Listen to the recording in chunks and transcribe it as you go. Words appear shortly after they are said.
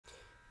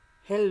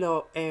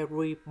Hello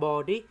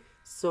everybody,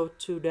 so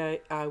today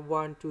I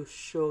want to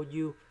show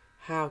you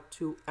how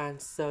to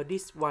answer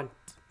this one.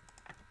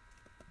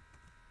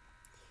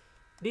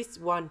 This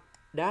one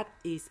that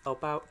is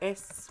about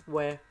x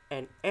squared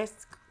and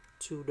x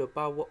to the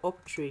power of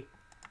 3.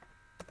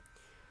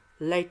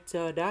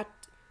 Later that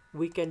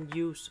we can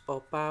use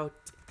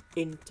about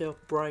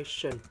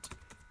integration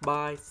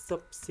by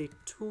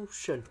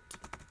substitution.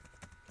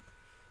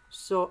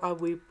 So I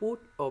will put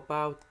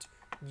about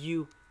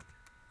u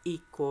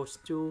equals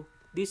to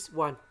this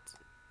one.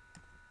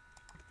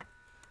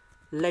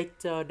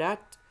 Later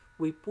that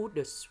we put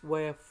the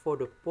square for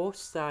the both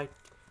sides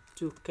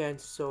to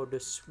cancel the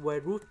square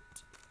root.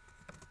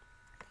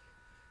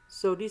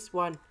 So this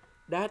one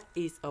that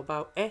is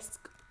about x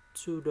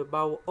to the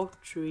power of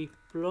 3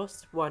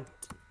 plus 1.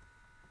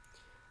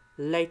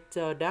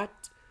 Later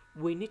that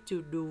we need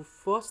to do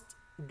first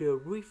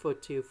the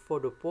derivative for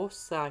the both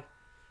sides.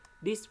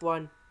 This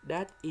one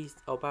that is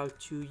about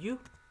 2u.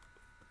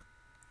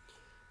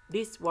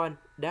 This one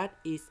that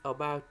is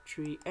about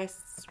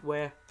 3x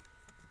squared.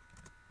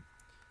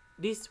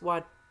 This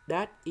one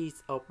that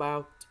is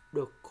about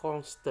the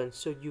constant,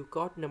 so you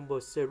got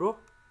number 0.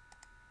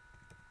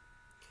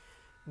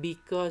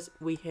 Because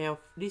we have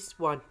this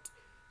one,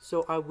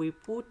 so I will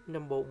put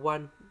number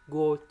 1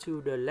 go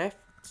to the left.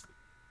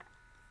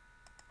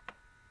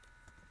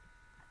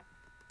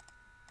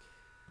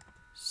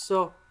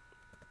 So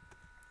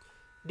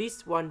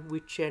this one we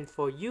change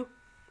for u.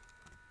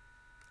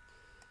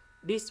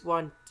 This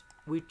one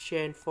we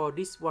change for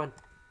this one.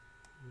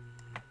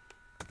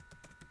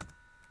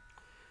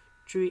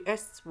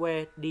 3x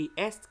squared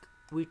dx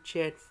we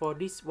change for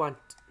this one.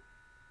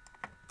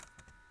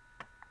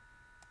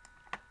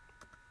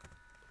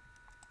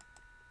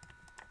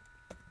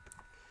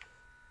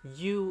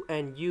 U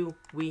and u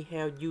we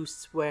have u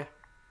squared.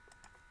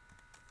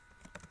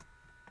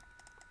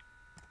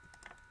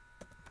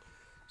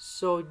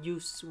 So u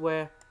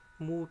squared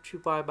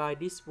multiplied by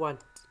this one.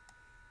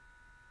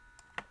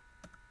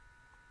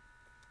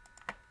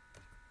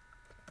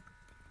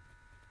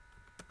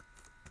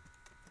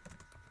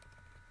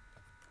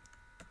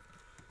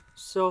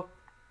 So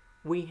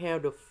we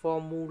have the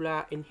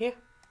formula in here.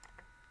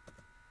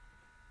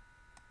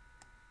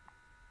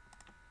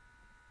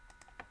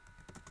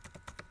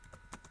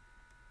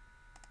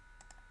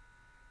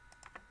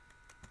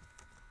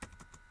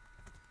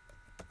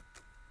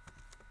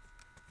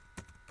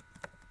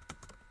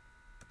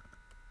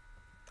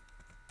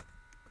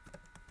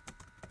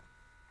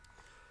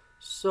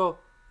 So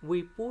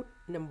we put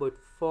number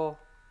 4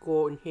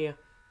 go in here.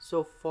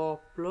 So 4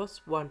 plus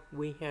 1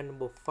 we have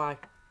number 5.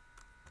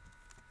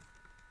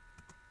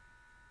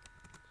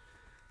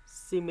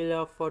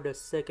 Similar for the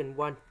second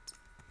one.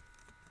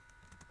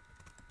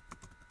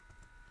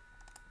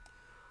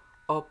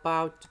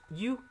 About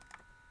u,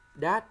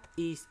 that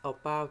is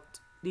about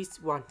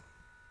this one.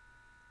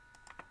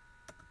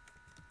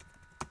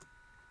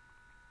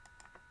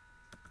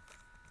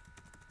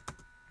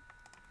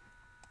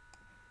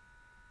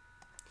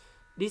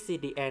 This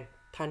is the end.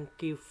 Thank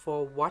you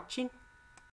for watching.